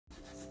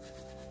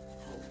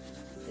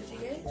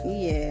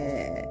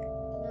Yeah.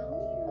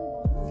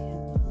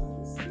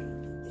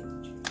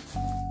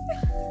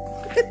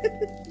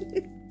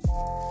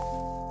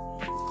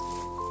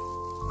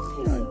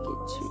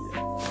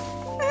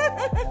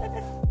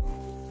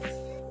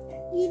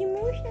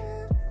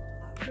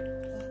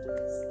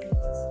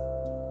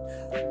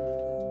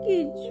 Qué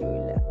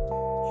chula.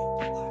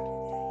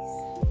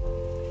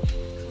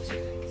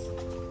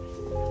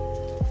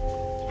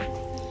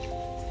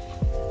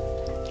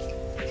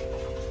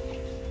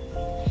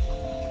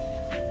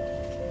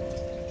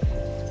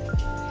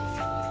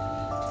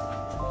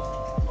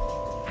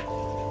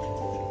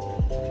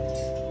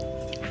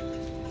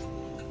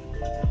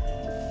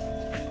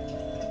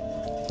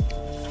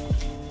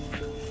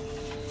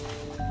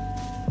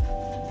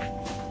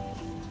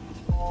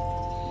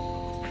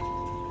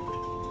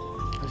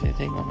 What do you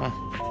think, Mama?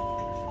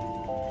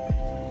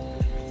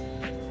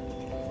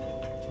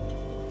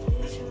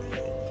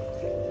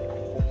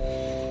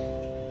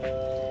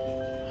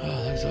 Oh,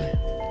 looks like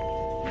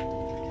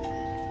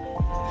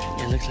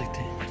it looks like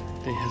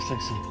they have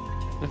like some.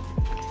 Look,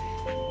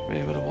 we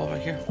have a wall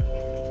back here.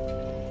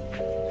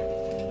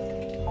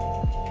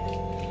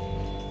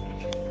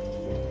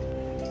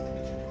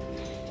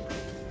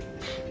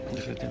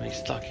 Looks like they make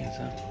stockings,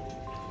 huh?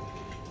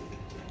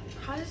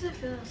 How does it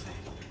feel outside?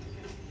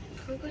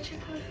 Can we go check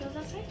how it feels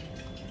outside?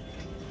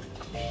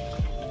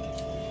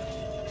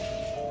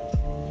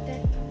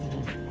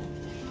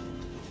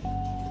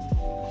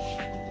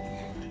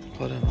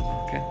 Hold on, Mama,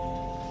 okay?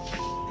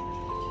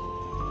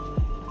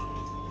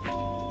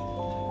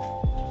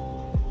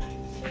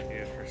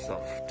 Give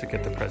herself to get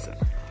the present.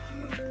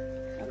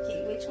 Okay,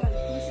 which one?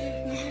 Who's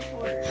it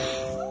for?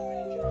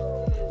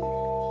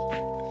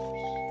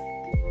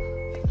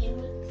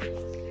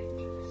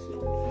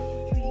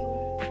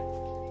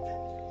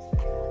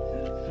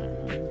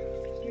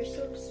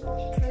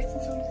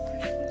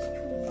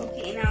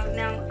 Okay, now,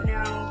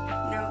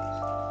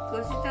 go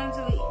sit down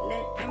so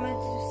let Emma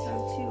do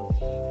some too.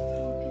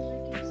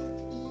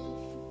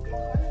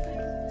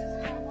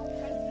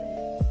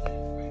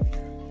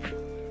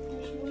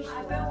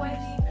 I've been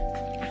waiting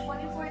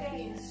 24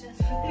 days just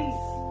for this.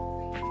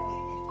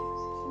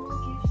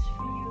 Gifts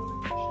for you.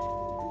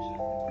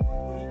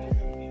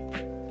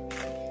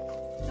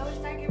 So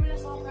start giving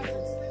us all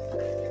presents.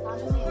 Not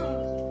just him.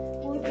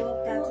 Well,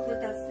 that's good.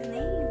 That's the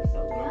name. So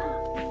yeah.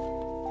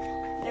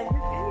 Let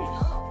her finish.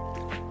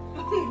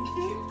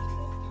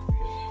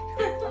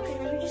 Okay,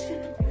 let me just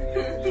finish.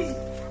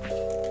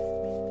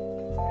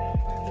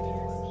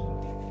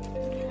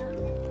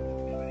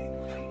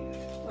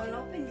 Well,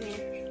 open it.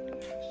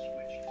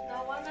 The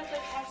one that the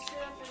cat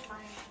stood up in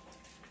mine.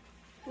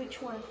 Which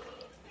one?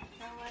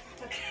 That one.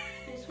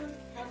 This one?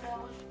 No, that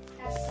one.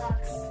 That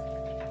sucks.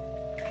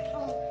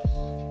 Oh.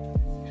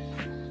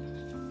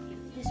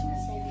 This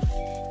one's heavy.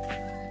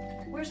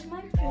 Where's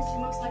my present?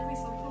 Most likely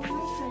some from my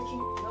present.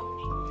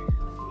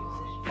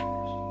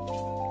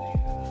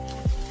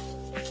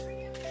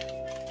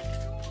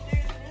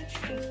 There's no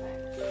trees back.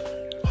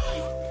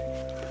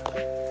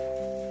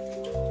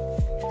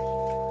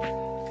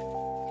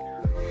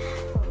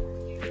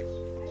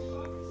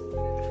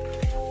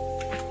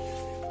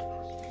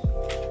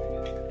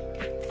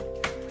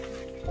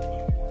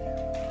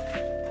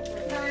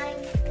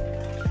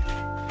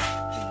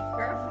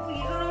 Careful,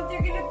 you don't know if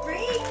they're gonna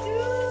break,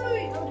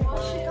 dude. Oh,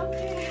 wash it up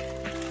there.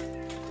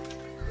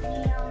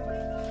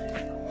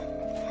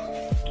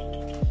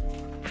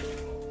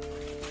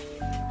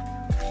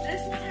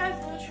 This one has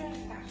no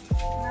transparent.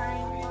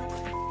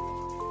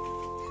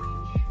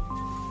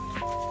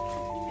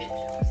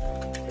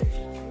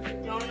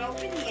 Don't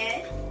open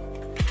yet.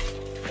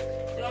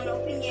 Don't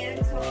open yet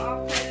until all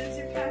presents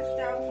are passed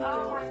out.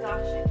 Oh my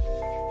gosh.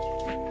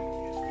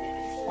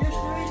 There's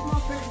 3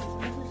 small presents.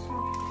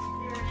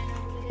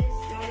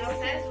 It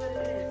says what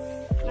it is.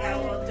 Yeah,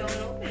 well, don't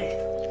open it.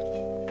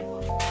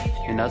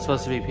 You're not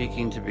supposed to be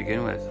peeking to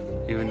begin with,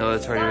 even though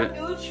it's already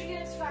been,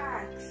 Nutrients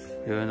facts.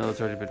 even though it's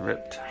already been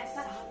ripped. I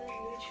said all the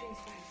nutrients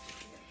facts.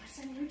 I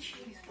said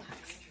nutrients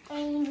facts.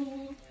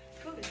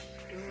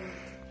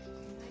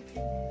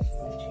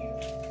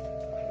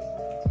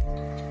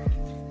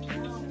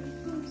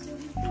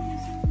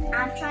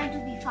 I'm trying to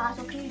be fast,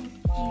 okay?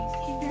 Jeez.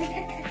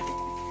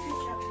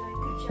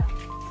 Good job.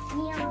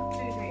 Meow.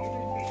 You're doing great. You're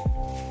doing great.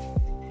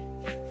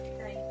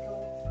 There you go.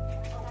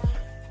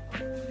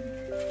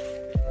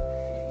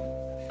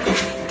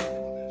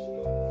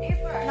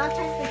 No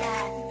time for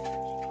that.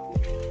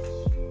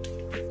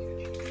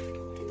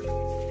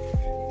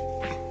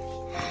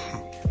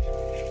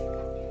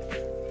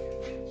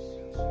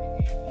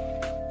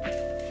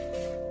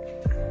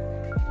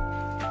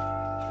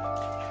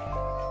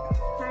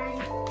 Fine.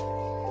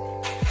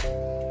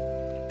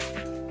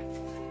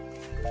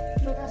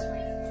 No, that's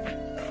right.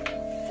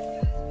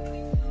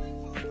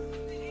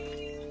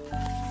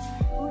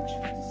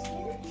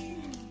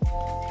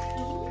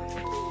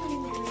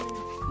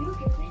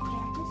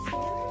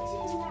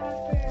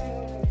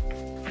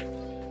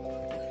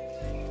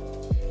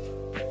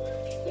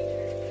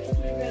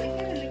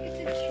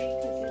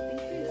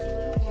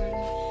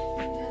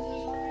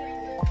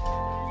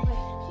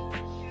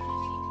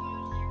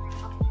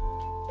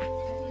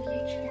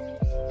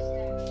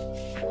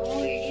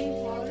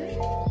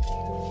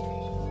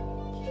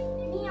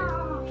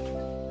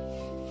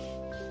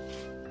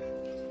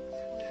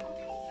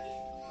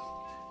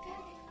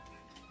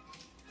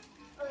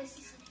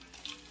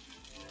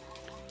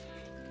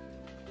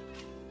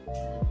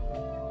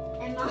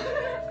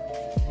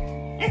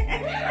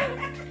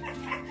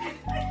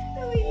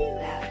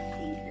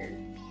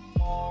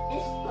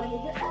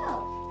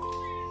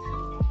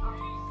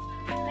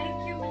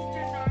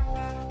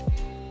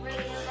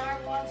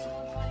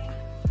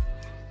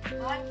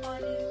 have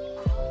fun.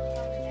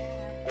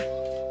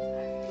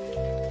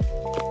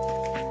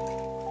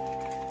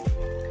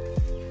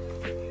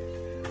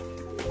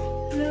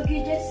 Look,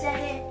 you just said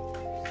it.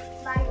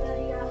 Bye,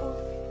 buddy. I hope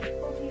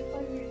you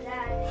find your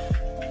dad.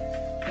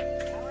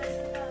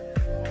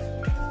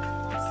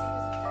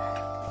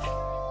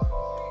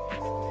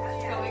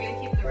 How are we gonna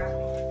keep the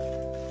wrapping?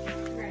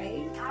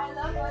 Right? I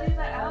love Buddy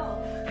the Elf.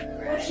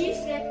 Well,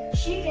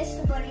 she gets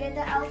the Buddy and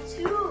the Elf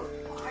too.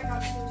 I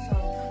got two, so.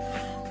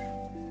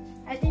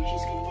 I think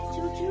she's gonna get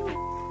two too.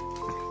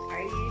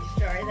 Are you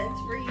sure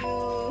that's for you?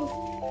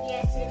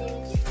 Yes, it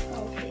is.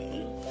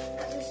 Okay.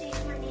 Because it says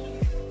my name.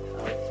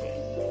 Okay.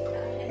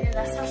 And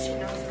that's how she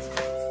knows it's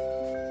fast.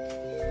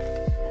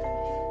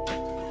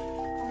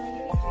 Only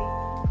give me three.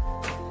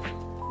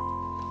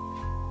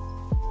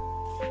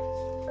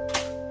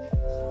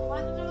 Why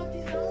don't I know what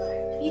these are?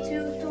 Me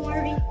too. Don't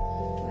worry. 1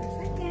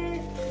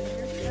 second.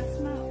 Let's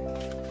smell.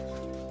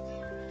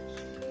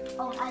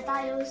 Oh, I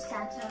thought it was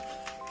Santa.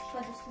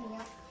 But it's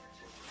Mia.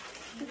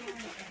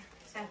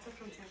 Santa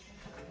from Santa.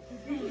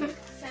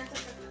 Santa.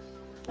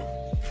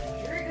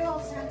 Here we go,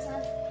 Santa.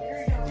 There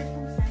we go.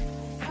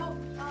 Oh,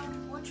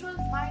 which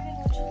one's mine and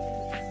which one's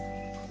yours?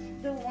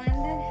 The one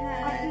that I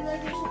has feel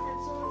like there's a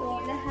pencil. the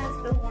one that has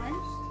the one.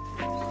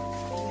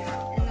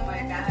 Yeah. And the Oh one my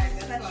that God, has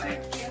that's special why.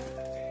 gift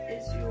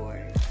is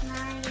yours.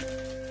 Nine.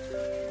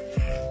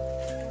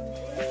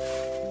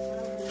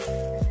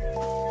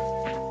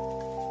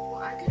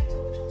 Well, I couldn't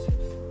tell which one's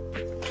yours.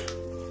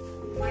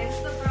 Mine's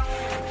the brown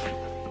one.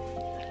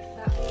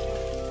 That one.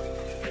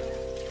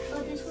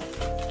 Oh, this one?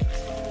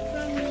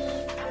 From me.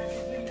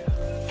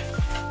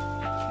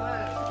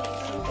 What?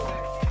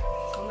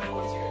 So mine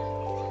was yours.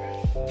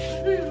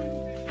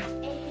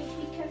 Hey,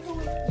 be careful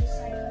with this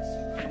side.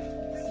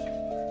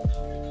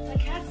 The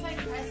cats like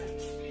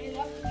presents. They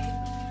love the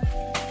paper.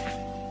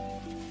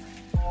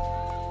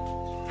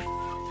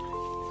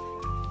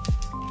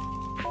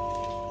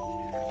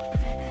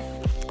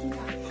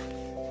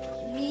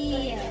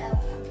 Mia.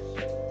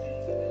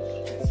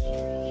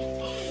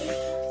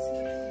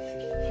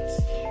 It's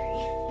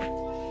scary.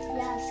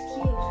 Yeah, it's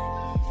cute.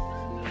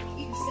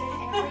 You said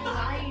every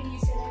line, you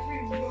said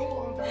every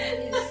rule about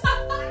this.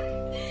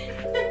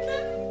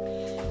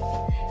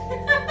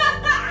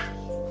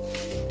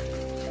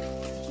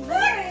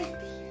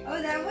 Oh,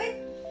 that one?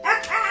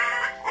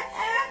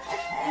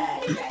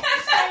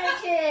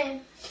 Skeleton.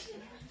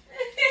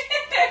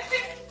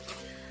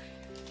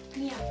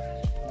 Yeah.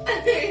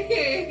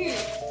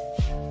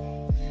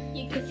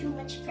 You get too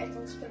much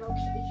presents, but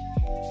okay.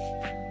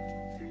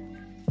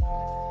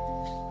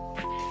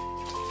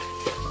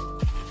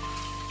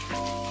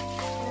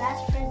 The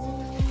last present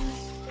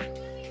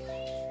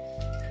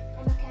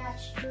and a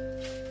catch.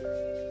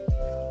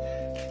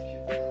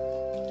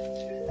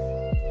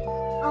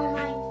 Oh,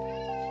 mine.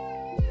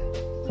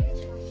 Give it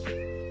to me.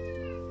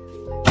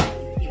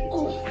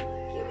 Oh.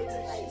 Give it to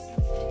Lice.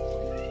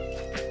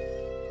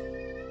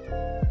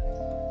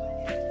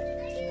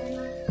 And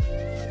mine.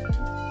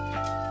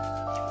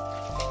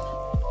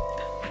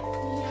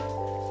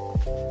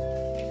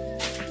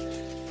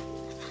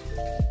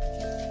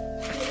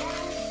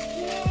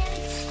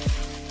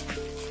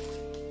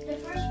 The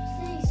first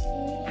place is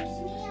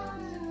Mia.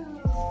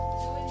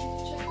 So we need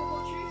to check the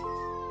whole tree?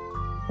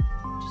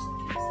 Just in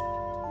case.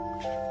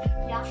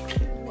 Yeah.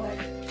 What?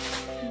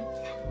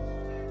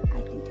 I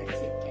think that's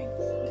it, guys.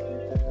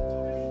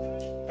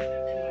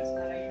 Emma's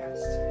not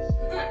impressed.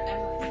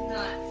 Emma's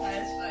not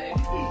satisfied.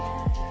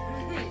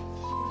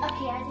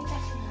 Okay, I think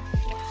that's enough.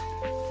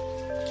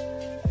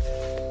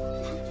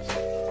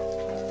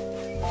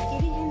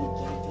 Give it to me.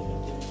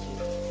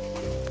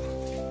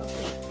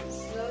 Okay.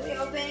 Slowly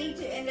opening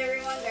to end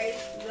everyone, guys.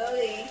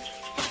 Slowly.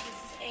 This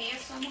is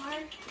ASMR.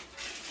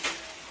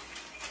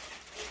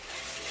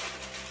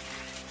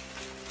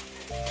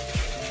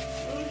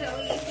 Ooh,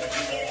 Zoe, you said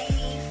you get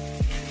Amy.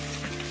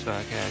 So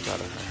okay, I got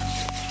her.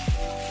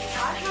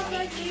 I have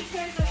like 3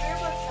 pairs of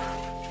earbuds now.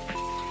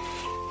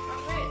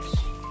 I'm rich.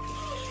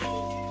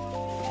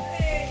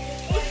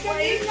 It's the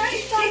new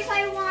lunchbox I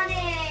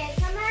wanted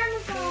from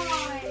Amazon.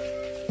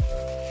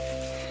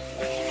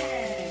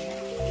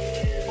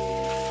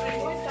 Wait,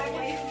 what's that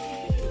one?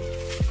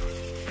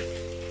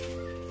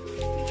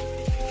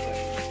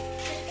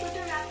 Just put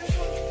the wrappers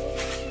on the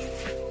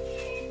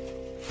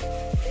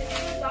This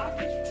is the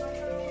doctor's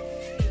remember.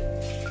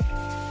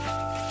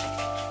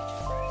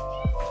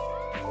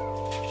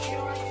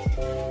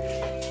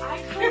 I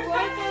could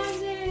work on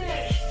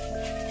this.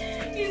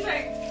 He's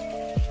like,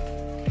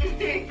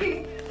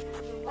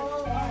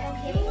 Oh,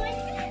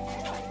 okay.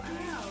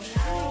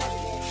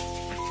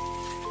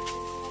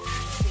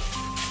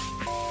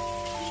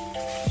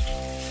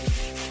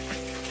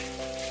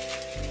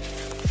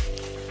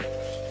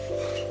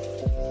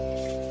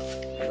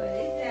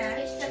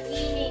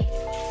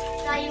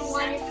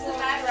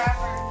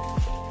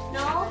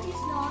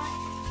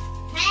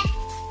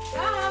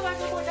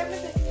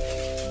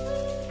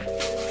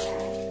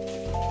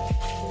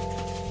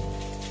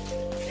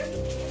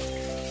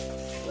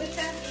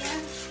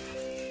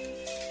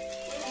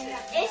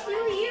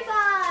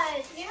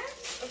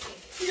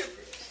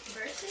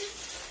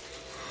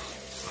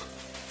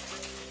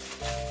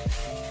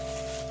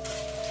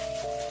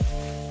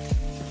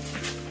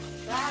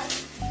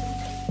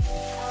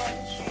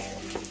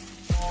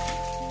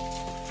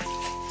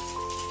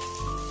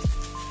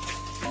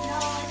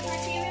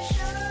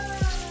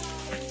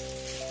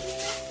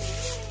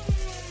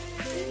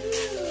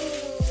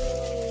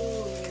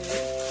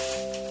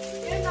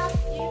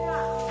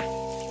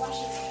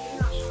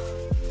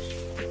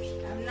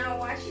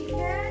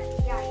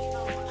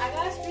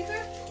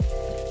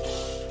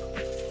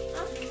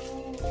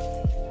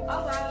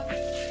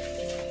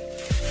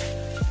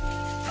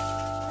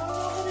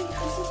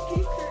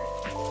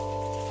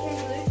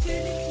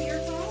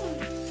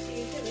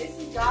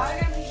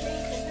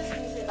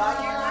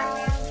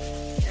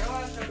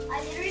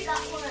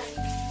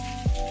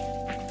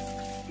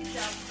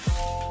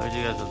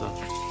 어디가서 너?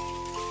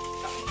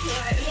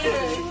 Yeah,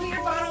 move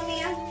your bottle,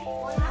 Mia.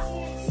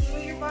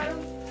 Move your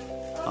bottle.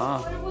 아,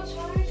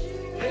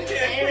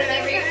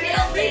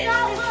 Refill We it.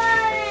 got one!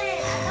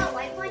 I got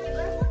white one, you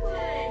got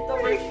one. The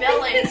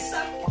refill it.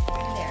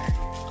 There.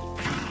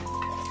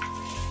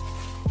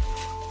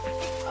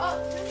 Oh,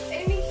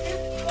 Amy,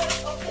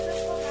 open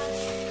this one now.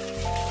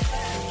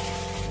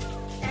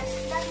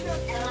 That's no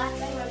The Emma. last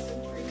time I was in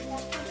free.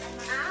 That's no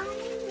Emma.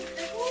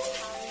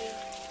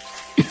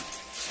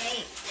 Hey.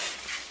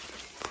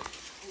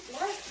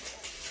 What?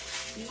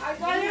 I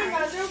got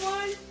another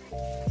one.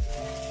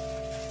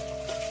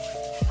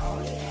 Oh,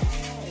 yeah.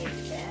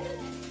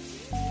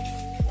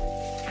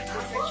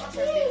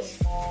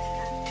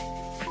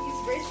 He's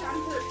rich on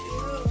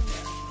perfume.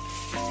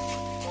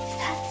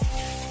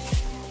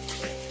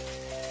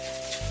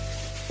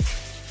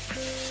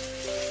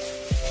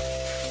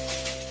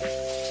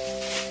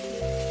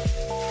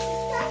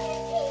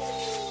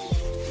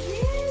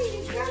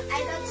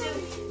 I got two.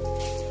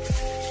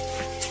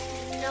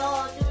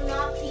 No, do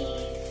not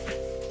pee.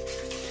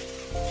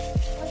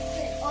 What's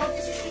it? Oh,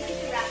 this is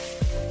tissue wrap.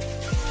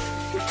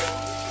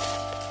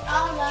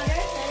 Oh,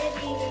 mother said it,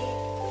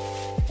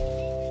 baby.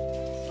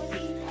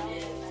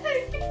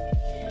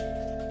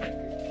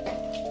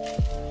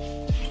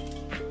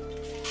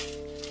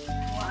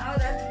 Wow,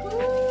 that's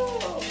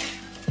cool.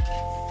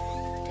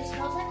 It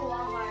smells like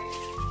Walmart.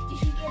 You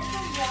should get it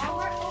from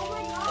Walmart. Oh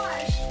my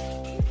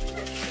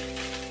gosh.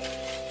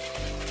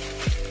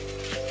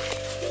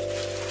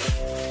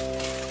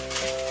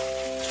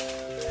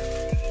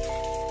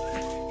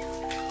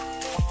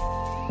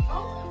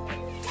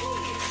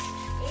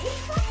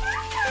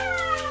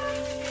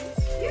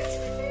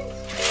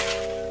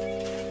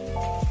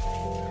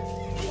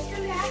 It's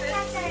the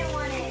backpack that I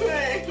wanted.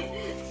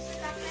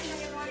 Backpack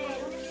that I wanted.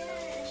 Oh my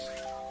gosh.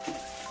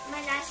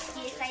 My last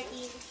gift, I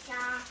think.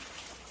 Yeah.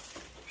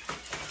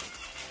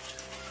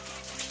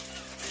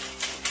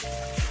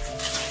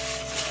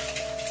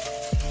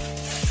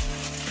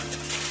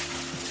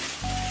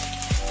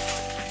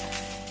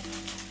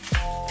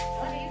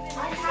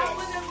 I have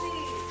one of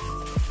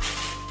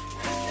these.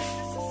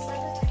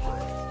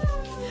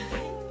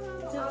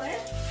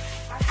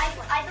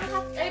 I don't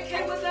have. It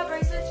came with a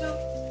bracelet too.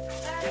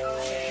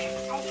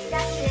 Okay. I think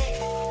that's it.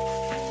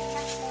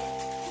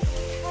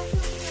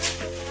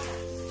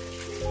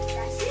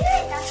 That's it.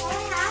 That's all I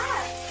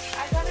have. I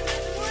got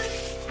another one.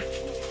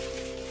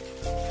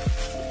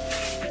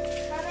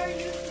 How do I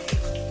use it?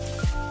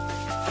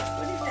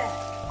 What is that?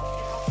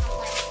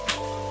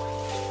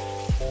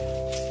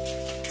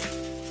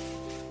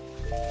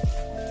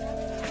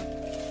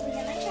 Wait,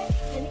 let me check the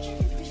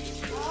Christmas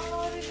tree. Oh,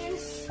 what it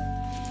is?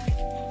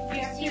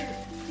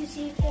 To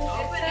see if there's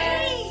Open it.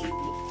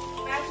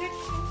 Magic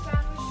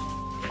sound machine.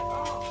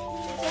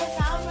 Oh, it's a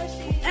sound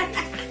machine.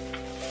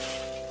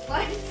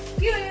 What?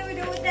 You don't even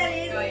know what that is.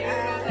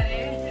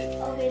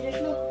 Okay,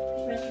 there's no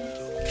presents.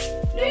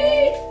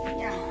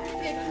 Yeah.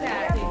 It's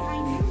that.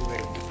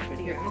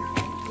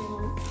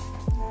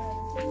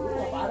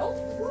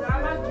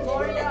 Mama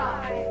Gloria.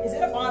 Is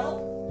it a bottle?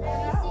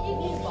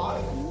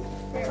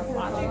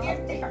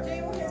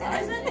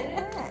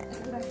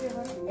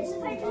 It's a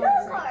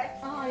 $5 card.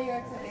 Oh, you're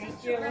excited.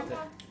 Thank you.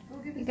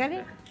 You got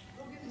it?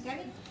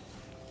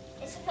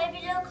 It's a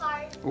 $5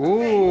 card.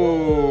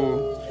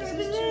 오,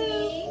 Christmas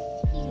tree.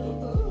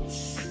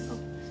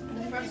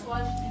 The first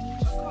one,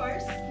 of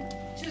course,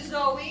 to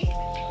Zoe.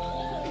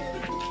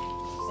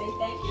 Say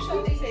thank you,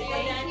 Zoe. Say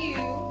Thank you.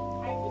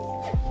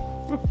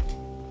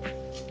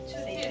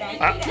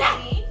 Thank Ah. you,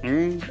 Daddy.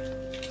 음,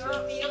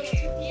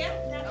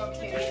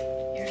 Okay.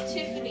 Here,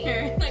 Tiffany. To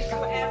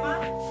Emma.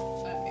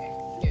 Okay,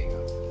 here you go.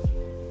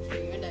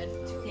 Here, you're dead.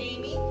 To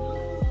Amy.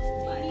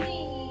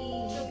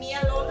 To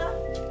Mia Lola.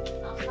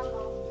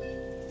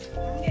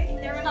 I'm getting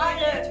there. To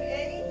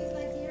Eddie. He's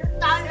not here.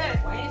 oh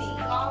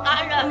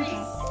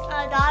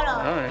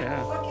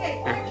yeah. Okay.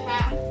 Let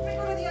me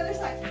go to the other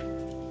side.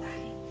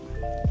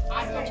 I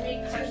got to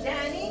make To her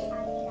Danny.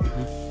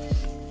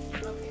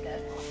 Okay,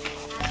 Dad.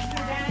 To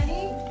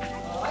Danny.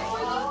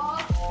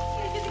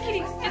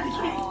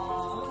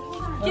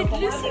 I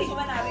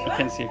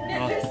can see.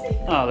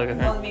 Oh, look at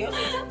her.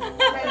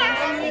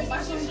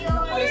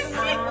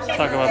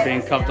 Talk about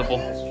being comfortable.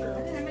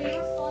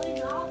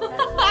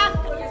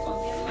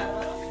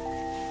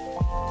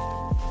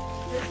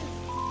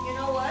 You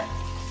know what?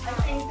 I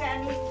think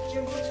Danny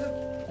Jimbo took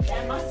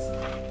Emma's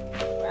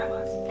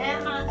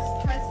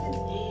present.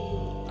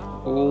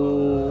 오,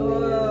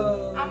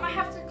 I might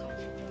have to call.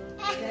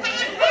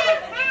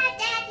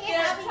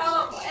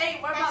 Hey,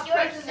 what That's about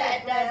yours,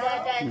 presents?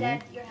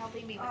 Dad. You're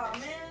helping me with Oh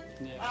this. man.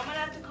 Yeah. I'm gonna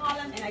have to call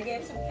him. And I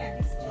gave some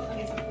candies too. I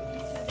mean some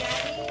cookies. To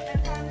Danny and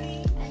family.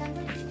 And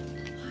number two.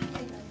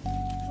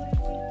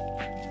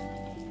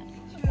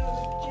 To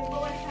Jimbo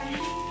and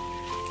family.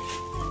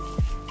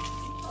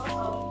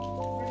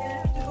 Uh-oh. We're gonna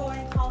have to go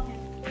and call him.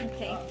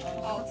 Okay.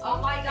 Oh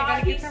my I God,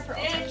 gotta you keep her for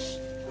snitch.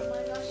 Oh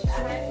my gosh.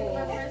 Should I take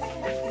my present?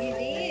 You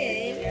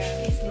did.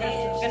 Yeah, he's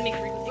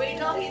snitched. Wait,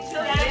 no, he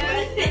took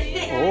Daddy.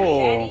 it.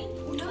 오.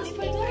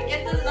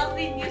 Get the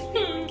lovely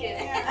newspaper kid.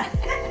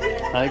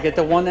 I get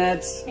the one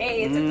that's.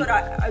 Hey, it's a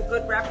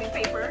good wrapping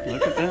paper.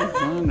 Look at that. Look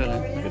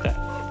at that.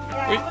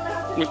 Wait.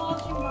 You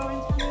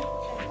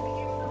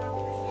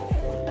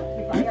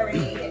probably already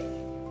ate it.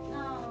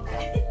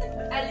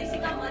 At least you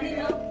got money,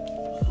 no?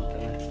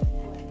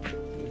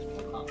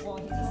 Well,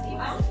 he's asleep.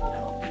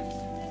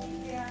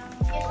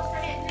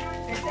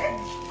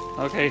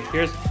 Okay,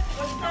 here's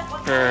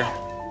for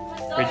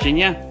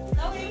Virginia.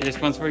 This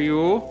one's for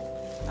you.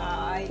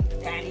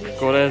 Danny.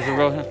 Go to the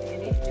road.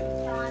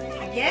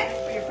 Again?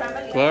 For your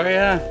family?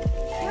 Gloria.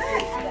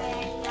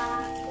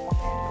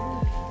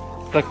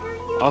 Look,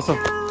 also.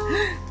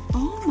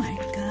 Oh my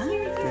God.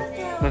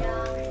 Look.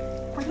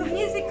 Put the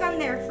music on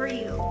there for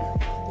you.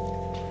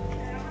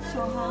 So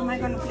how am I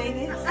gonna play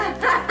this?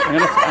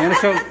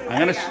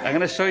 I'm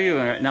gonna show you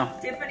right now.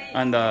 Tiffany,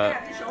 On the.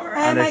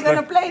 how am I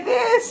gonna play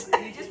this?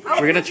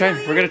 We're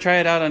gonna try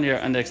it out on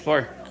the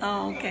Explorer.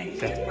 Oh, okay.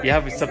 Okay. You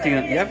have something.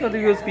 You have the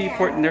USB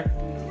port in there.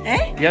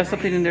 Eh? You have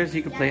something in there so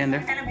you can play in there.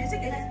 What kind of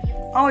music is it?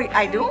 Oh,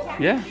 I do?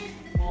 Yeah.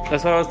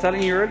 That's what I was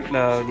telling you the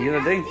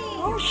other day.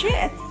 Oh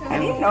shit. I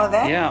didn't know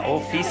that. Yeah,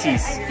 old feces. My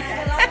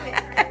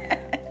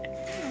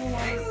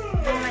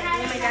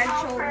dad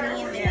showed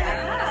me in there.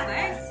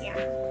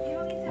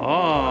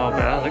 Oh,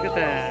 Bella, look at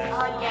that.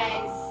 Oh,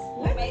 yes.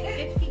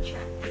 50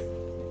 tracks.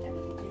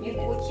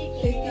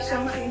 50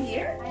 songs in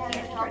here?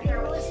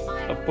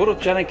 A puro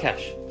Johnny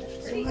Cash.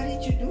 So how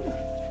did you do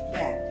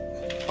that?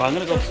 Oh, I'm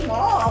gonna go.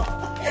 Small.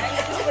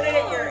 Just put it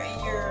in your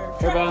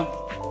Here, Bella.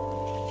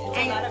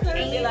 And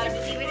you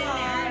just leave it in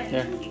there.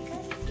 Here.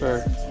 For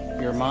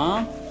your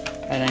mom.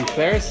 And then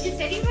Claire's. You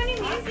said you wanted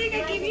music. I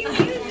gave you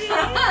music.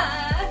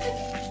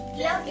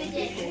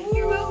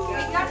 You're welcome.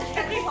 We got to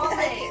spend the whole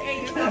day.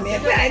 I mean,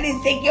 but I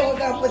didn't think you were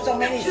going to put so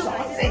many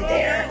songs in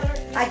there.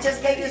 I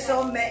just gave you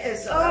so many.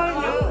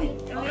 Oh,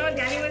 no,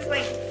 Daddy was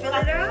like, fill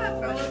it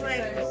up. I was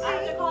like,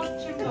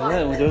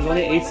 Yeah, there was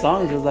only 8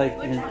 songs. It was like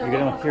you're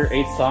gonna hear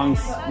 8 songs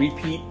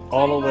repeat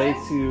all the way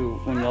to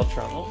when y'all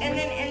travel. and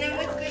then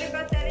what's good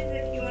about that is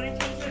if you want to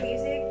change the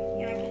music,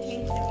 you have to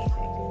change the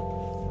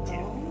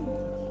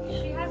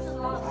music. She has a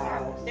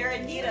lot. They're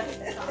Anita.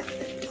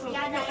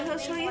 Yeah, he'll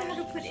show you how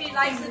to put it. She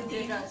likes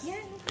Adidas. Yeah.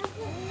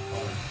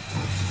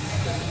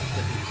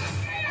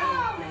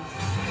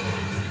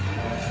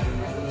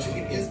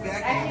 Chicken is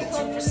back on the 2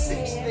 for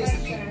 $6. Thanks to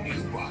Peter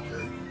New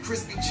Rocker.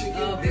 Crispy chicken,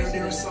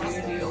 marinara sauce,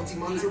 and melty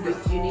mozzarella.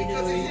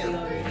 Because of him,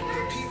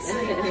 pizza,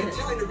 the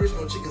Italian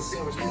original chicken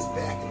sandwich is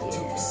back in the 2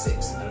 for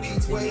 $6.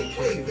 Pete's way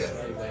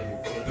better.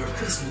 Your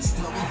Christmas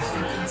double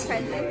header.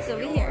 Presents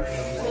over here.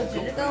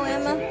 Go,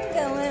 Emma.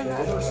 Go, Emma.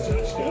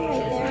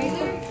 Right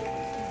there.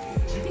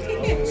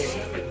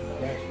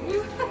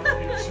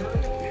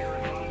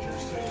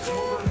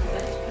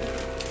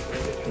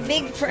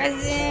 Big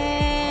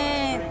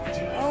present.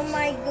 Oh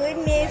my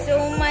goodness.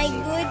 Oh my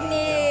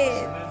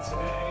goodness.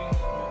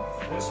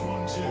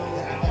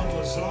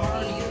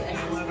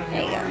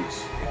 There you go.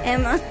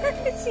 Emma.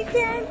 She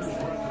can't.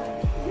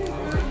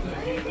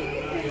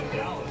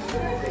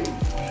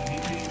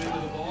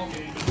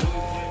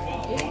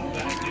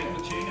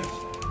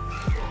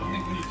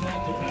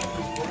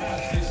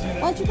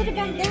 Why don't you put it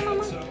back there,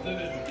 Mama?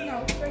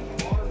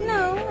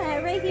 No,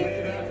 right here.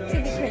 It's a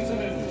big present.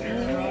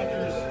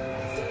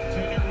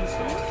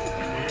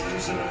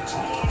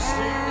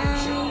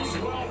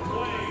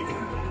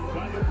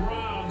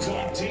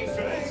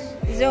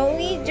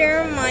 Zoe,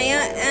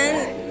 Jeremiah,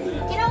 and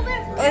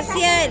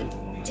Osiel,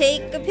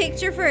 take a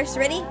picture first.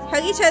 Ready?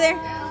 Hug each other.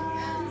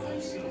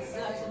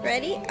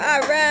 Ready?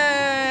 All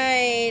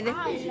right.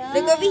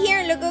 Look over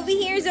here. Look over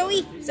here,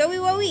 Zoe. Zoe,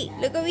 Wowie.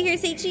 Look over here.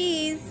 Say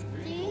cheese.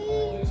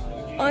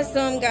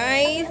 Awesome,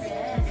 guys.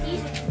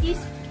 These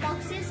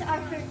boxes are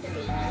for the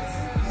babies.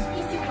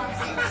 These 2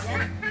 boxes.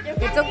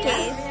 It's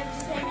okay.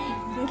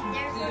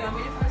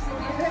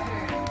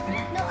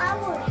 No, I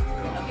won't.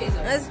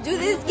 Let's do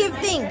this gift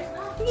thing.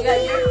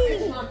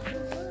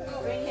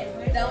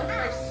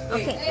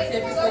 Okay.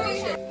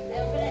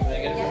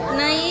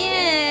 Not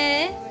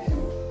yet.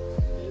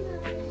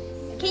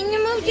 Can you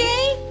move,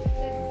 Jay?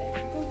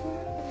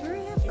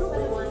 Hurry up, go.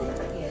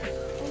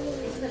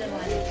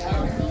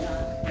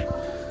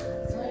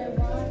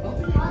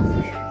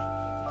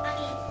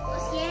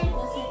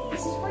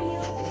 This is for you.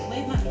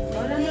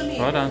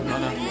 Hold on. Oh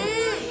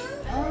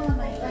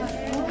my God.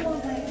 Oh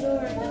my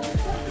Lord.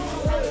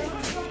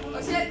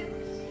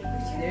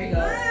 There you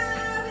go.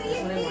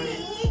 That's what I wanted.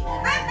 You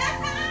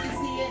can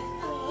see it.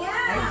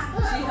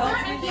 She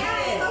helped me get it.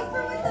 Help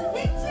her with the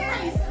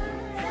pictures.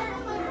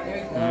 There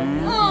you go.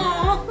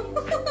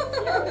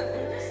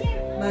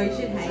 No, you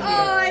should hang it. I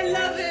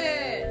love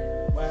it.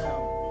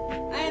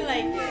 Wow. I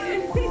like it.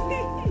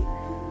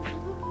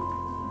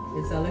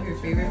 It's all of your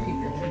favorite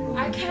people.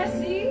 I can't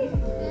see.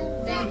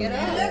 Look at the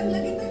girl.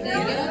 Look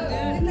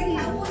at the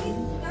cowboys.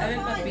 Have it,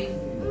 puppy.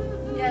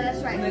 Yeah,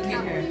 that's right. Look at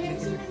her. Can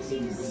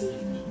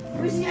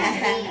I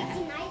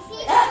see?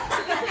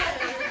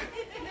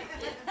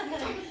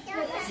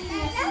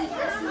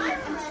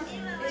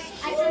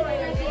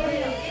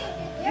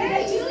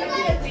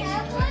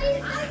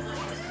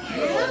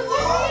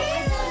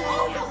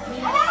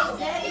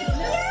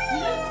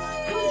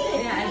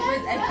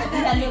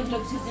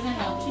 look, she's gonna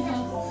help. She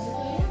helps.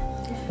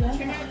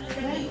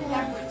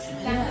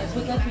 Yeah,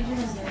 put that picture in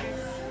there.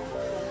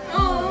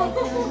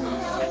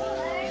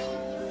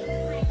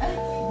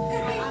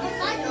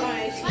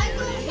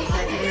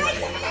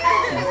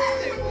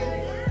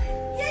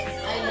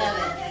 I love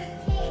it.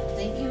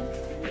 Thank you.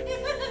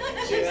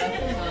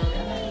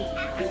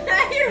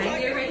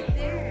 Hang it right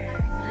there.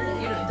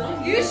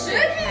 You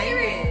should hang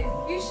it.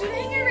 You should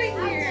hang it right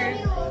here.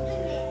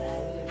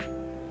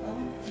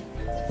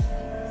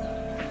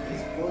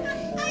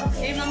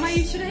 Hey, Mama,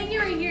 you should hang it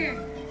right here.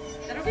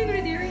 That'll be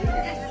good, dear. Right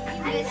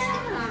here.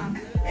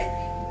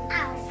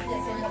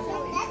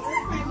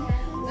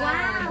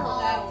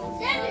 Wow.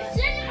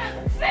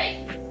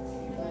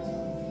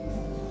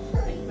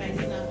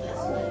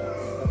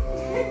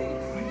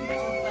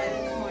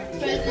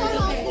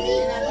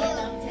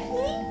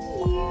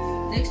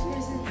 Next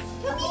person.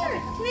 Come here.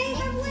 Can I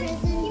have one?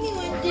 Give me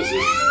one. This is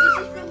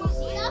from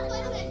Lucia.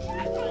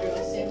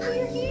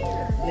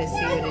 Let's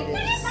see what it is.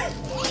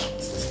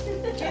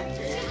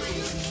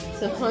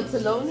 So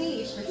Consoloni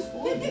for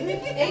school.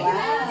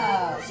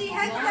 Wow. She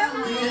had some.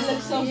 You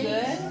look so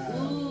good.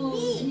 Ooh,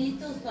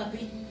 Bonitos,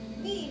 papi.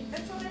 Me.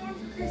 That's what I want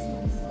for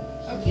Christmas.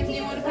 Oh, Kim, do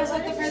you want to pass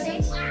out the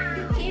presents? Oh,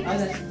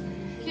 that's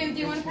Kim, do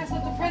you want to pass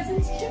out the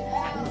presents?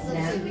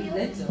 Natalie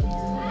Little.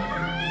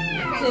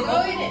 Okay, Tip, Zoe.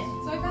 open it.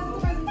 Zoe, pass out the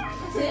presents.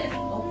 Tip,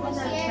 open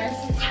that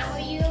present. How are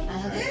you? I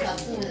have a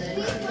copy of it.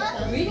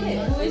 Read it.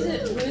 Who is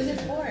it? Who is it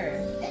for?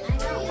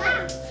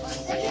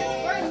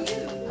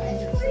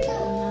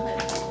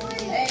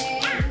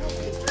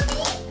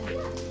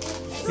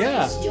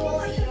 Yeah.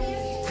 Joy.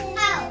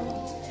 Oh.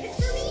 It's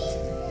for me.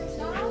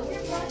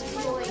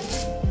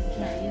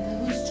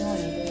 Who's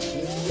Joy?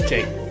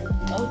 Jake.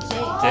 Oh,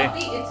 Jay. Jay.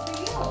 Wait, it's for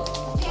you.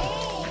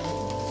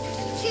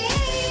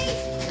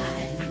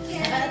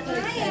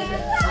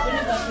 Open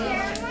it, puppy.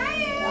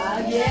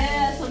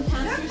 Yeah, some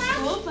pants for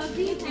school,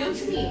 puppy. Give them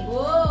to me.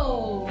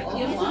 Whoa.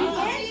 Give them to me,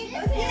 puppy.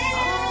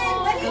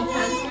 Some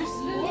pants for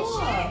school.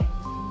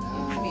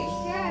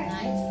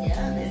 Nice,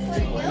 yeah. That's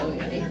good.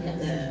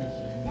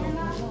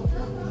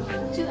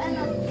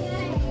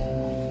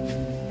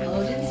 Oh,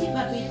 didn't see,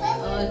 puppy. Oh,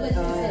 what does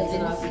it say?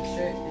 Didn't see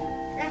shirt.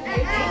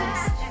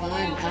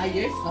 Fun. Ah,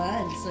 you're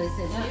fun. So it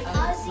says you're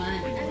fun.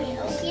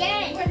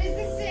 What does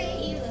it say?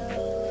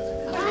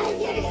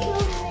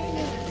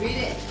 Read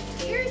it.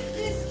 Dear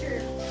sister,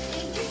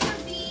 thank you for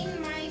being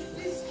my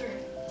sister.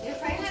 If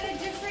I had a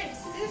different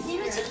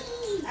sister,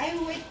 I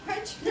would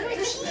punch her in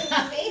the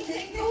face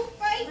and go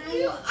fight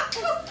you.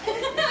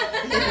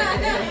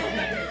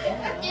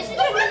 This is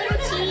for little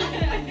T.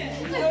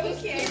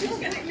 Okay, I'm just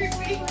gonna creep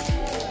me.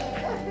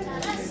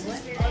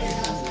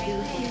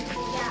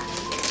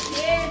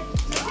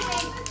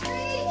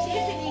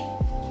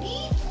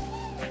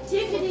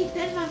 Tiffany,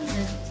 tell mommy.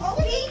 Oh,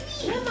 baby.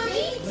 Yeah,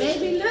 mommy.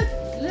 Baby, look.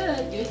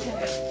 Look. Your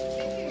turn.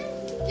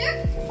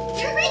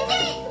 You're right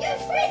there.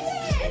 You're right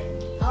there.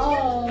 Oh.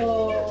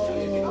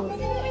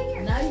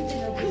 Now you can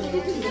open it.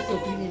 Just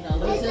open it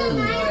all. It's a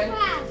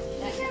Minecraft.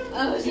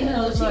 Oh, she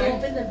knows. She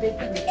opened the big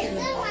one. It's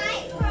a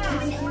Minecraft.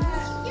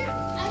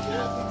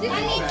 I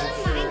need some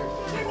Minecraft.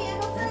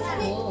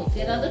 Oh,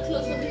 get all the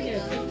clothes over here.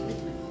 Let's open it.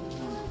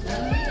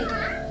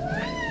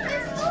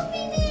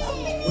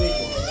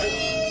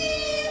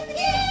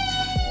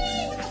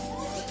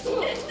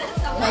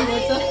 Oh,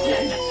 what's up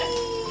there?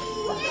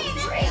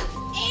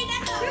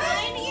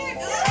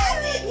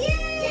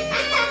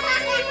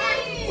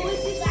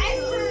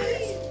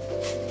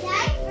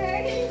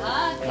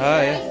 Oh,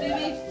 yeah.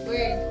 Baby,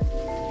 where?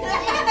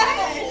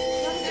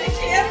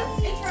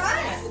 It's for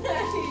us.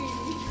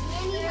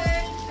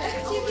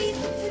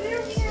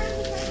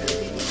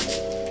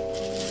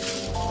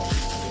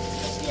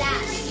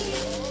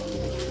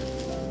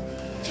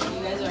 You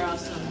guys are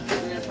awesome.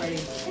 We're gonna party.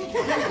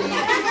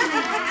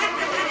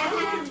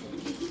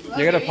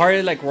 You're gonna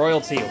party like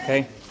royalty,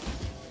 okay?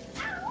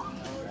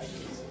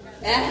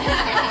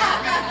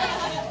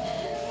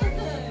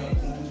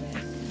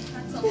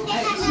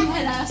 She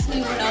had asked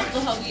me what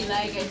alcohol we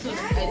like. I told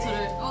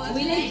her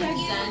we like Jack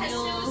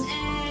Daniels.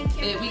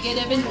 We get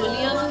Evan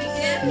Williams.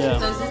 Yeah.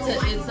 So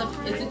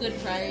it's a good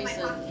price.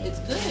 So it's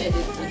good. It's a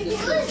good price,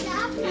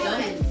 you know.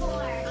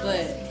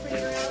 But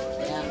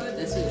yeah,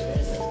 that's really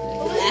good.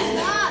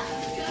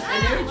 I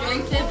never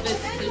drank it, but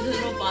there's a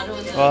little bottle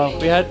in the. Well,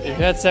 if you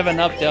had 7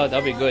 Up,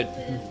 that'll be good.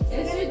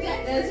 That's for your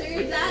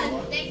dad.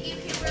 Thank you,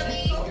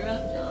 Kimberly.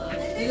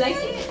 You like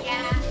it?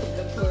 Yeah.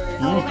 Of course.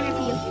 Mm. You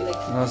like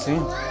it? Oh, see? You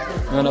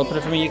wanna open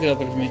it for me? You can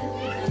open it for me.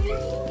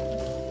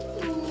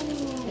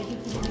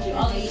 You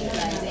all eat it,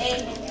 guys.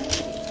 Hey.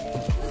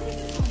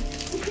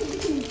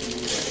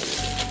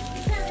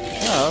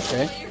 Oh,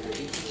 okay.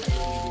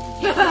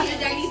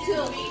 Daddy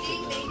too.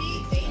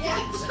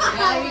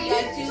 Yeah, we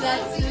got you that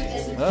too.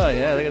 Oh,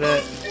 yeah, look at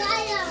that.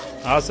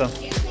 Awesome. Mom,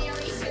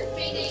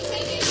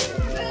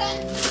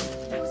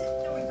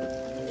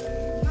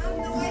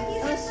 the wipes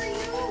are for you.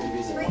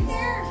 It's right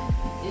there.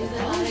 There's a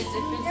lot of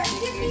different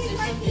stickers. There's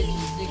some bitch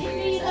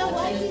stickers. That's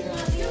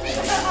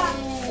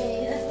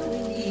what we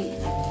need.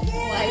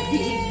 Wipes.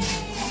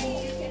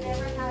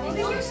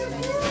 Oh,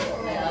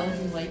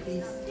 like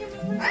these?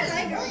 I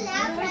like them.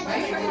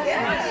 Right?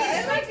 Yeah,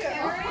 I like them.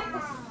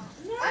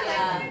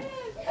 Yeah.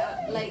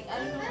 Like, I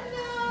don't know.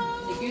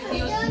 Like you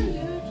feel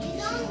cute.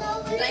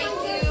 Thank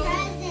you.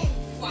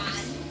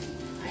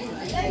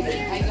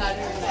 I got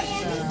her like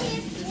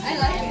I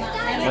like it.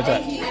 What's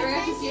that? I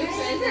forgot to see her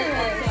present.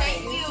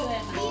 Thank you.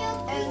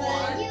 I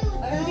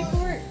already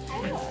poured.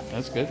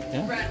 That's good.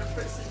 Yeah.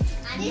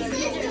 This is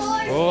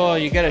yours. Oh,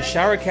 you got a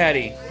shower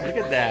caddy. Look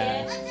at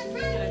that.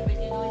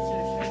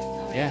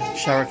 Yeah,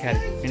 shower caddy.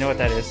 You know what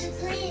that is?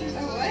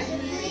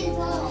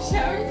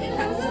 Shower can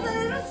have a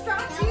little straw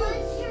too.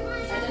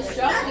 And a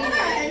straw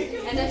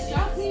cleaner. And a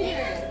straw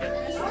cleaner.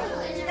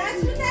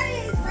 That's what that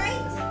is,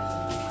 right?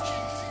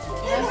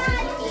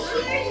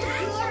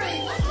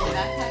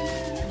 Backpack.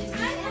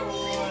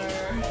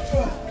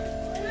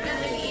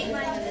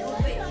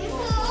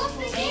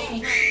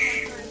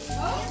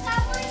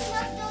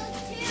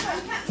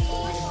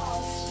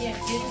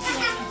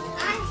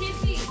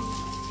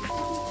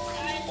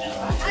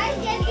 I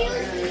give you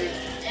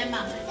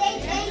Emma. say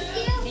thank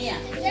you. Mia.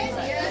 That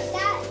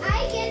I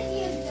give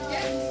you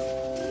those.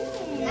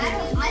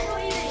 I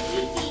don't even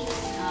eat these.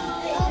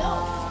 So,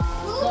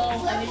 I'm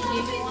gonna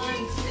give you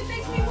one. It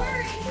makes me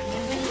worry.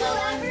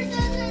 Whoever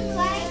doesn't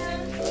like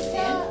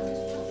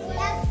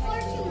that's for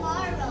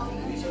tomorrow.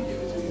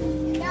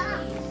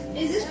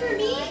 Is this for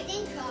me? I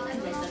think so.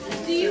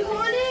 Do you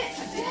want it?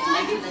 Should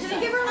I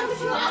give her one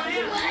to I want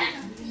it.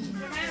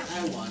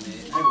 I want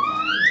it. I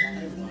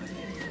want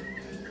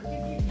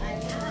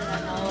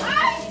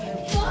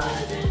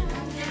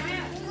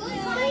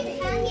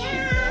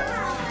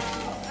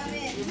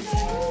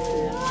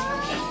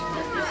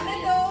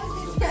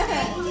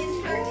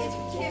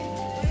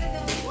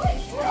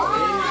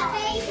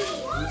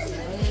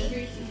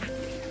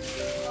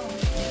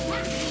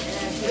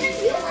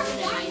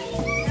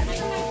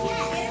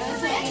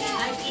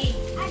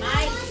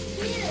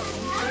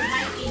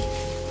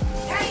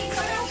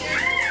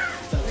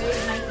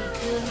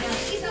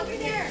He's over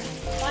there.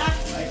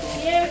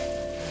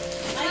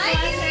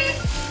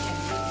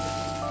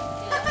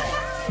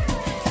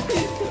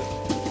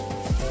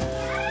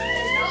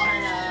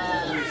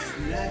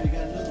 Snap, you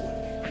got another one.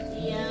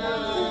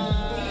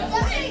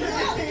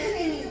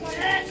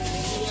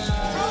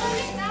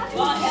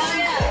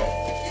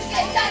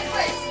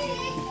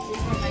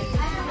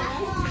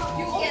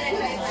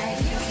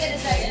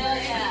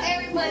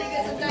 Everybody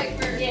gets a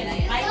diaper.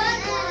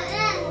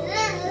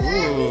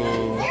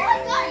 Ooh.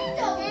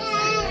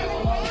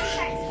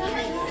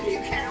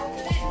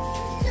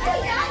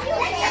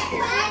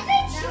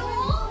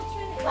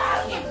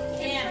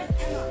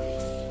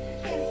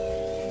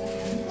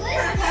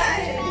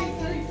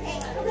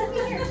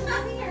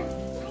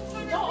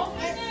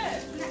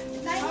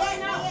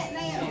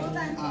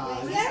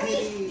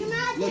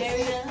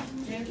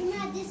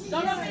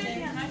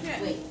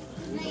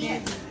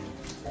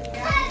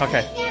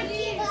 Okay.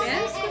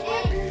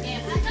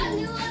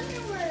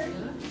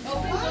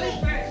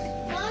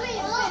 Mommy,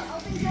 look.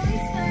 Open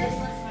Joey's first.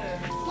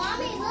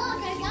 Mommy, look.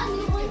 I got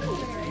new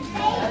underwear.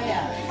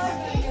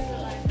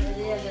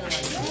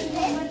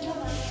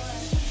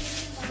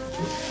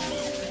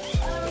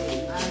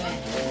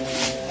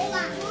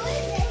 Who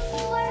is this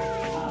for?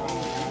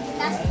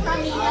 That's for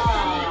me.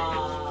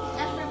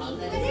 That's for me.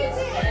 What is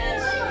it?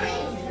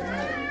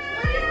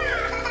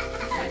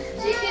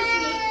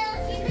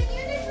 Secret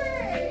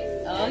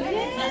Universe. Oh,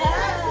 yeah.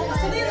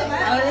 Something in the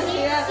back. Oh, this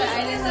is I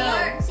didn't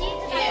know. See,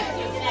 Yeah,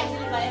 you can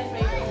actually buy a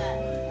frame for that.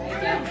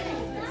 Yeah.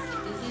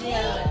 This is the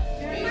other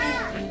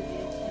one.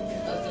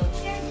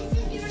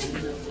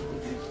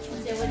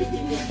 So what did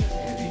you get?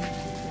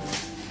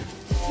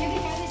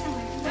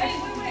 Wait,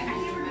 I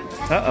can't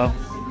remember. Uh-oh.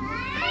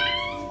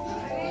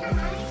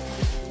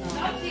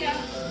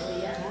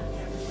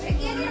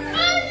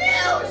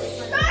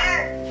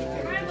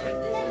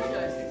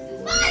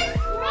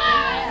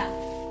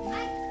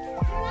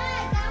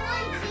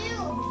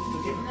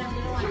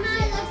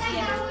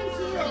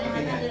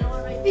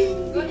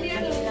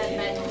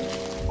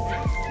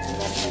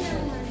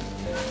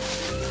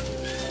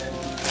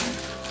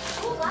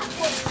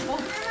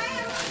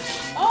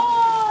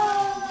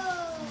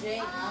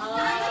 Jane.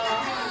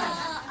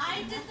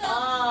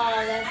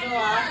 Oh, that's so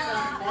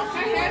awesome. That's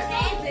Her hair's so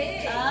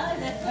big. oh,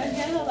 that's so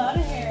good. A lot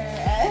of hair.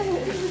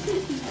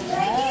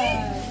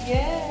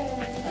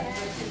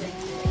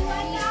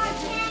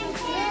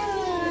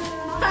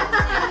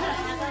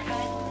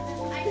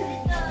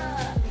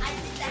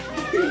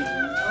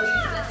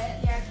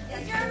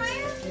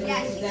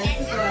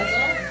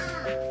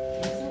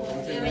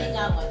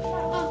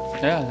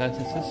 Yeah, that's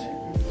it.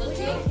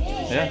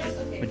 Yeah.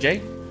 With Jay?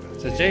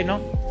 It says Jay, no?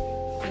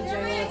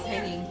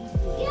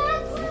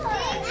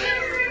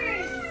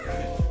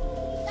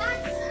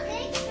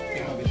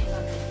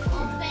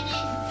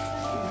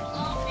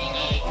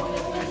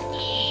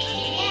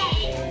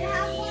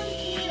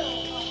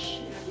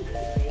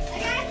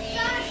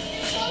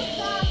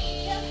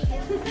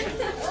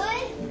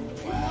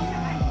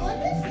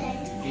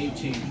 Game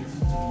changer.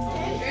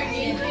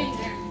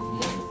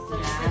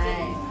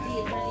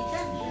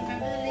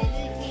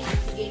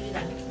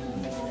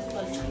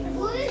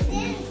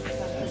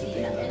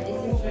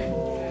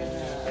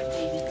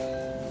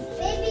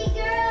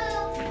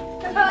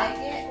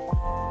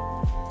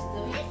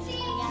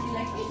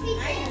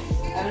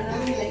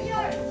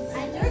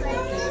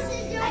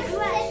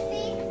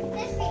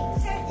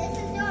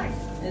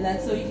 And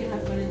that's so you can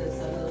have fun in the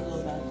sun, a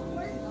little bathroom.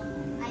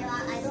 I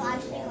don't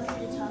actually go to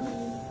the tub.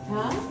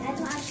 Huh? I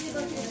don't actually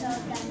go to the tub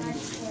that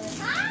much.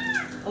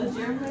 Oh,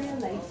 Jeremiah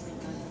likes it.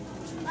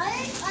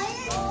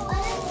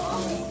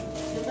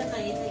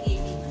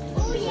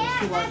 Oh yeah,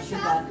 To watch that's your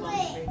bathroom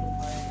chocolate. break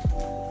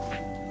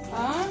apart.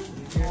 Huh?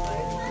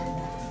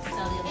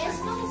 It's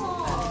no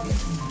more.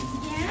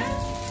 Yeah?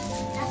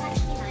 That's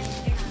actually mine.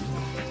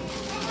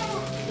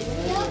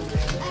 Look,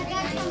 I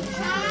got some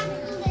chocolate.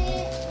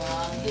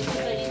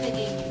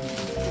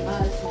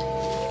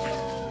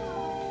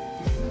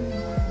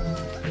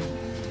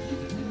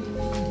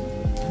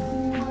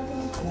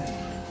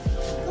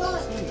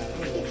 Look,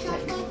 it's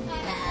chocolate.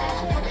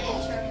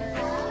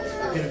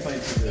 Gonna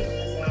find some good.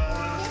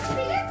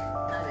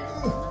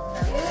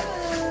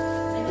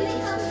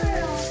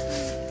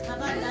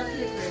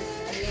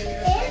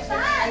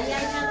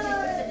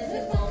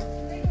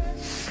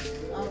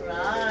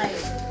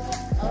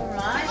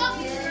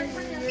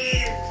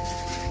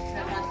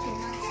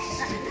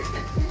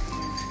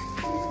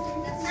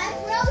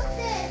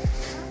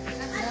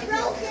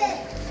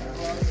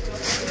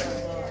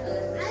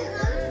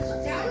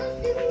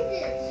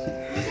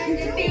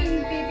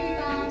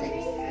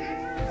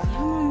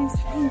 Mom, it's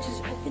fine.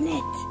 Just open it.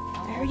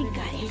 I already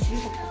got it. You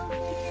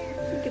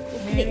can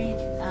open it.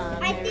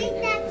 I think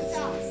that's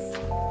sauce.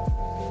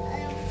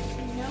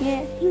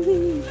 Yeah.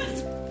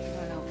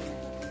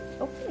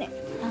 Open it.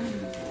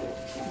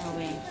 No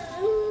way.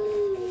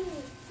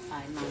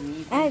 Hi,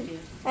 mommy.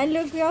 And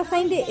look, we all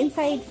signed it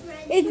inside.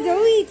 It's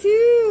Zoe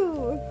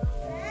too.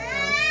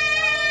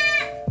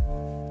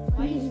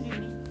 Why are you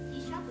screaming?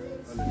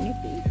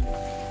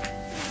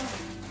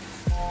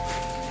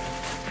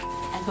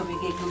 I hope you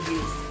get good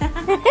gifts. I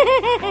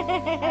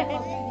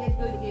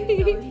hope you get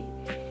good gifts, Zoe.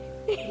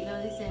 Y lo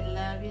dice,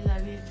 love you,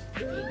 love you.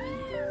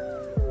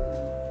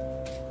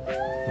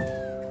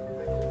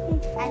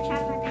 I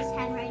tried with this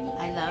handwriting. I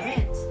love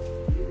it.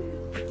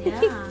 Yeah.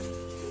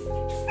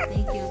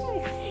 Thank you.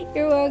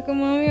 You're welcome,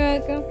 Mom. You're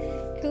welcome.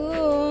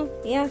 Cool.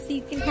 Yeah, so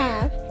you can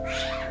have.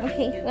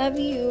 Okay, love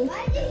you. I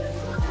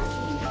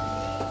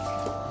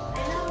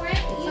know,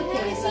 right? You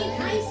never seen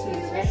ice for the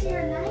rest of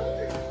your life?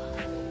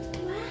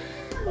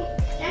 Wow,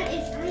 that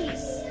is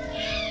nice.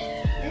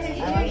 That is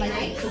I very want my nice.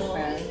 picture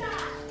friend.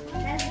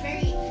 That's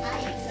very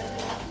nice.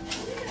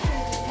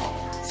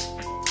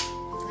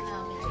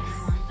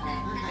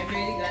 I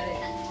really got it.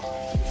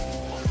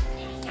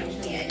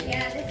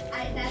 Yeah,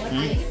 that's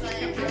nice.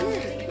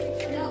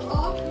 No,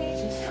 okay.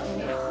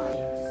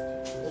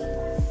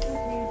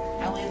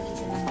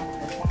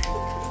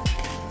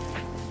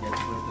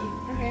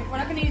 Okay, we're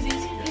not gonna use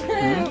these.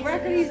 We're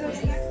not gonna use those.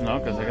 No,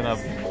 because they're gonna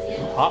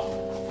pop.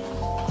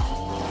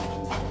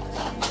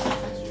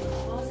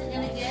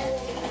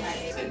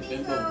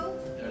 Dingo.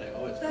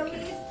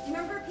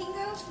 Remember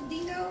Pingo?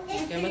 Dingo?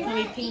 You're gonna call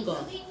me Pingo.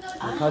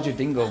 I called you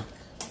Dingo. Oh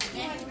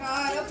my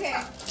god, okay.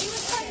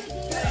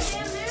 Put a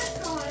damn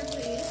mask on,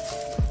 please.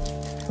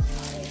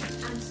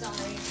 I'm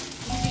sorry.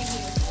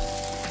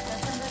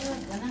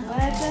 What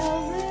the hell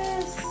is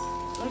this?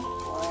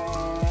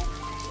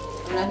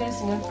 I'm not gonna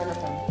sing in front of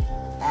him.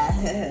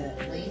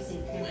 What do you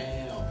think?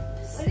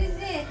 What is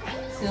it?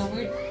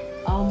 Silver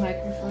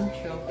microphone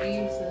trophy.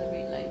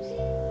 Celebrate lives.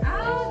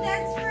 Oh,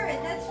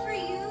 that's for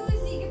you.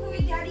 So you can put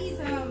your daddy's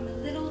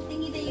little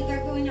thingy that you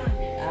got going on.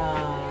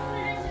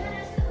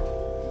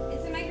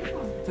 It's a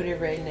microphone. Put it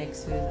right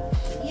next to it.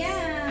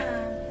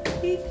 Yeah.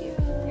 Thank you.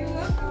 You're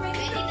welcome. Right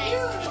next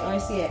Oh, I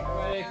see it.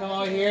 Everybody come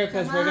over here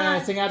because we're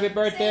gonna sing happy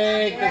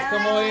birthday. Let's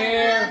come over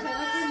here.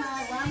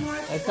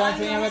 Let's come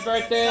sing happy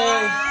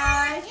birthday.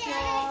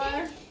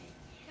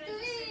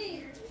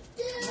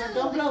 No,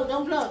 don't blow,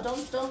 don't blow,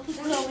 don't keep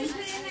blowing.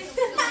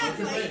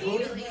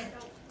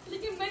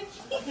 Look at my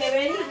Okay,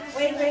 ready?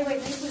 Wait. I'm gonna put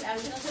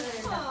it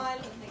in there. Oh,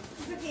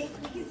 it's okay.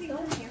 We can sing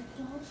over here.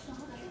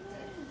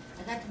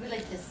 I got to be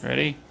like this.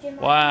 Ready?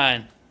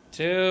 1,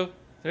 2,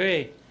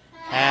 3.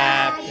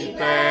 Happy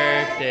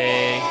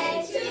birthday.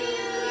 To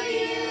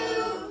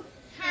you.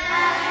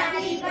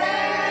 Happy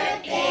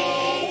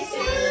birthday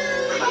to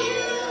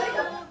you.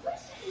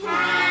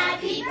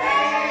 Happy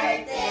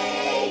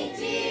birthday,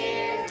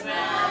 dear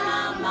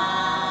Grandma.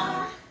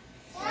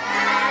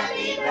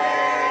 Happy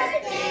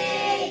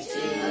birthday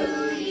to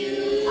you.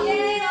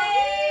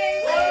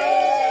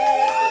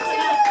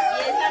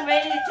 Yes, I'm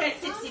ready to turn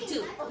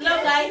 62. Blow,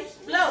 guys,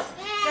 blow.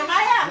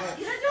 Samaya,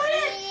 you don't do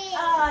it.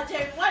 Oh,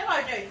 Jerry, one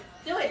more, Jerry.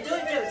 Do it. You're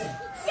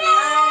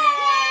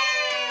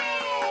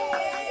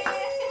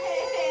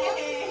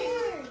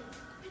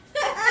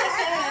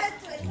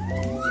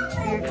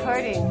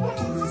recording.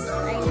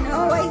 I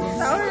know, I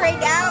saw it right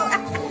now.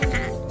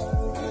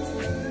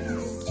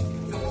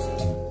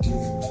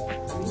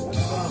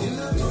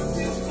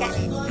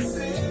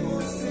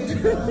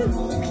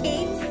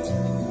 Okay.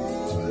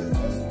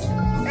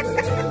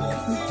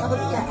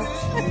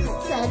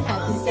 Sad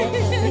happy.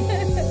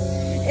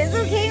 It's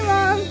okay,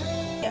 Mom.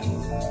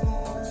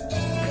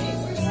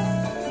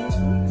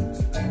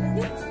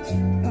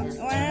 Want another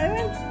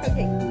one?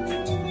 Okay.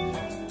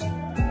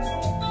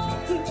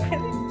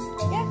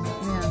 Yeah.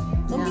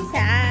 Don't be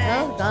sad.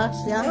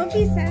 Yeah. Don't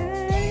be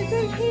sad. It's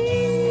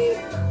okay.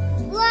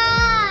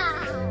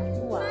 Wow.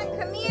 Come on,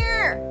 come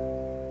here.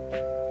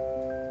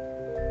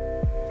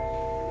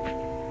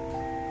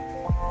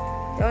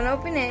 Don't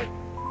open it.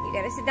 You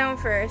gotta sit down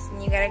first,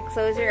 and you gotta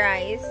close your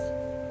eyes.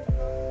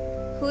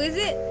 Who is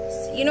it?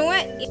 You know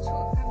what?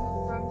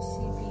 From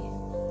CB.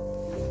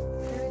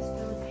 Clarice,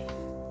 Bill, and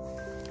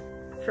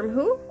Eddie. From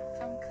who?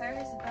 From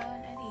Clarice, Belle,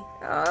 and Eddie.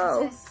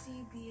 Oh. It says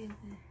CB in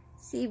there.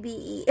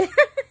 CBE.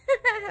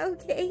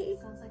 Okay.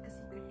 Sounds like a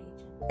secret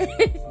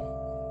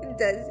agent.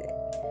 Does it?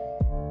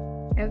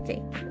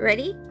 Okay.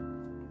 Ready?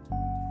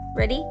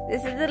 Ready?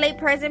 This is the late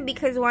present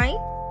because why?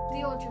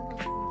 The old jumbo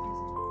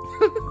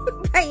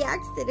present. By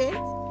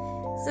accident.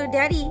 So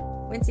Daddy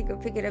went to go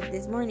pick it up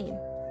this morning.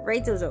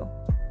 Right, Zozo?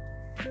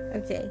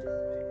 Okay.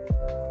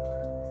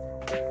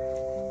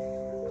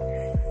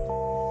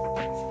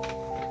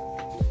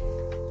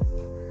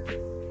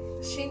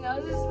 She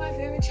knows this is my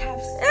favorite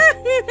chapstick.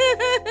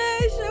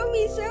 Show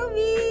me, show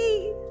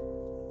me.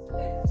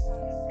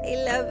 I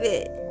love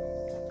it.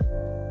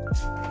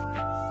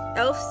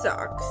 Elf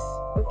socks.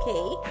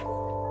 Okay.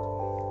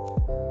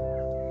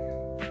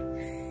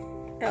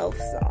 Elf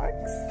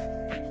socks.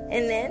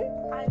 And then?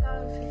 I got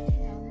a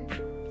 $15.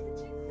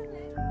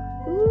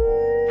 Ooh.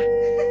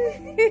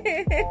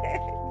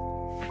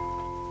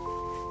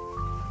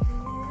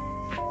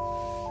 I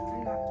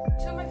got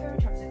 2 of my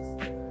favorite chapsticks.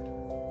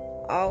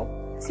 Oh,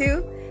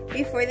 2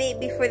 before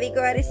they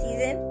go out of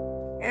season,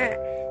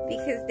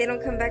 because they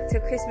don't come back till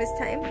Christmas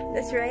time.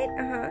 That's right.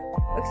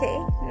 Okay.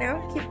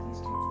 Now keep.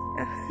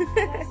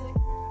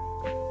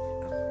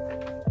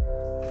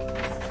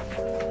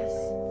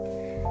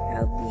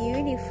 How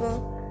beautiful.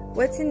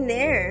 What's in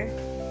there?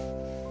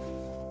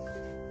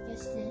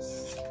 What's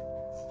this?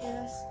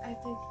 Yes, I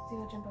think the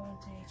old jumbo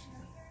went to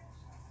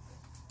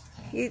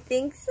HEB. You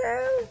think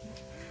so?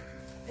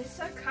 It's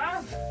a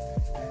cup.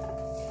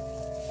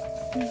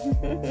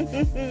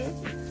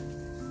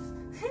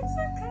 It's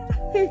a cup.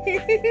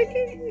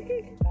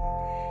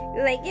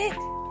 You like it?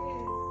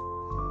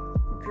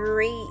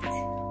 Great.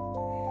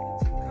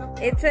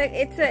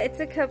 It's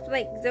a cup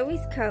like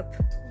Zoe's cup.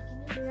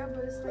 Yeah,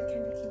 but it's my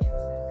candy cane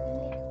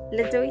chapstick.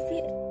 Let Zoe see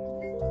it.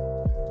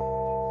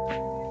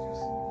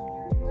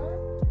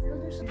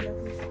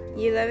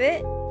 You love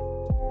it?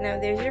 Now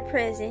there's your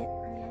present.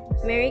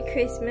 Merry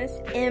Christmas,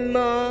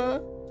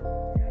 Emma.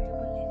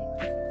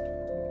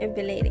 And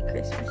belated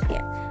Christmas,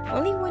 yeah.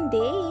 Only one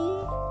day.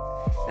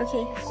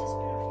 Okay.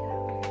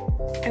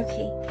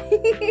 Okay.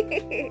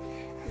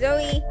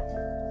 Zoe,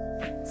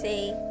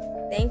 say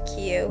thank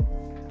you.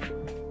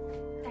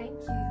 Thank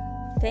you.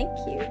 Thank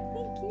you.